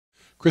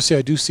Chrissy,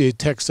 I do see a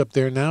text up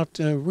there now.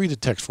 Read the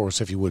text for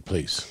us, if you would,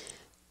 please.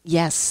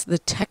 Yes, the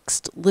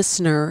text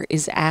listener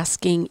is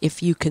asking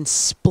if you can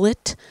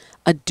split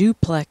a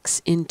duplex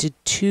into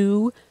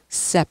two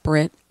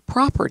separate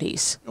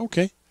properties.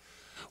 Okay.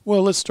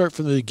 Well, let's start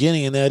from the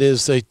beginning, and that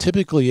is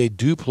typically a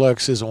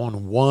duplex is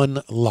on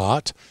one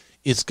lot.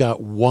 It's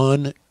got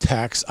one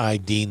tax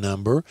ID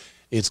number.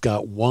 It's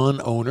got one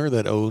owner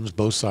that owns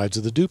both sides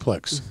of the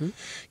duplex.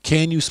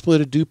 Can you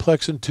split a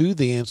duplex in two?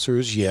 The answer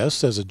is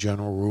yes, as a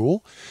general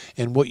rule.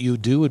 And what you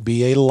do would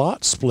be a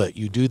lot split.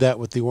 You do that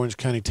with the Orange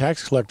County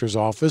Tax Collector's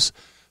Office.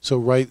 So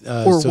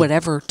or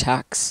whatever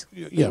tax.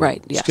 Yeah,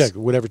 right. Yes.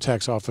 Whatever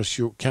tax office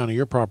county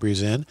your property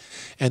is in,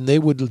 and they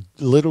would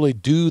literally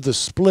do the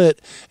split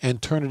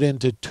and turn it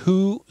into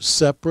two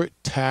separate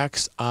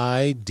tax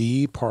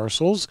ID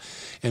parcels.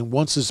 And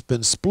once it's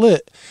been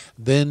split,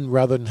 then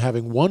rather than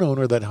having one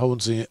owner that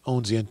owns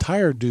the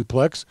entire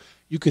duplex,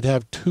 you could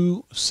have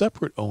two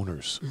separate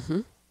owners.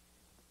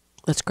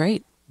 That's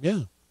great.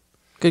 Yeah.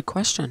 Good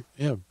question.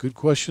 Yeah, good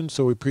question.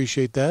 So we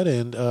appreciate that.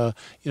 And,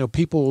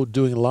 people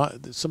doing a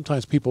lot.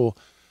 Sometimes people,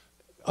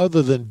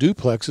 other than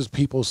duplexes,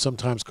 people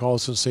sometimes call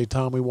us and say,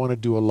 Tom, we want to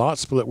do a lot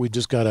split. We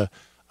just got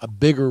a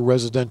bigger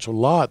residential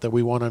lot that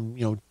we want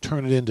to,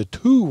 turn it into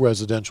two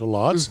residential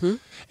lots.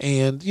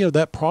 And,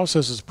 that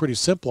process is pretty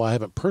simple. I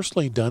haven't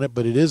personally done it,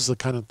 but it is the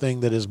kind of thing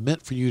that is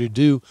meant for you to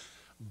do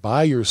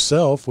by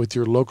yourself with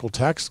your local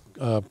tax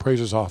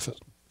appraiser's office.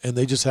 And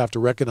they just have to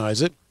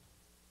recognize it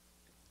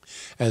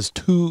as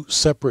two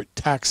separate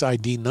tax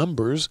ID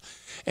numbers,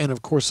 and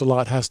of course the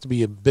lot has to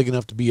be big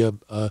enough to be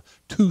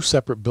two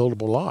separate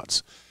buildable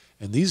lots.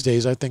 And these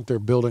days I think they're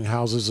building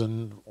houses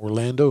in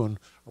Orlando and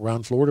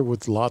around Florida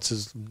with lots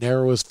as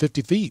narrow as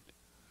 50 feet.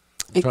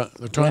 They're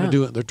trying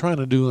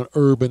to do an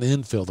urban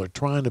infill. They're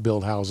trying to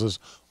build houses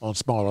on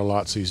smaller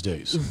lots these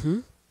days.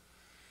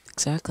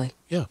 Exactly.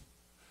 Yeah.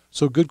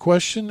 So good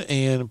question,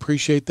 and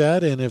appreciate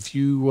that. And if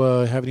you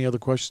have any other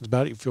questions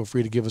about it, feel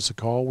free to give us a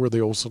call. We're the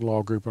Olsen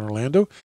Law Group in Orlando.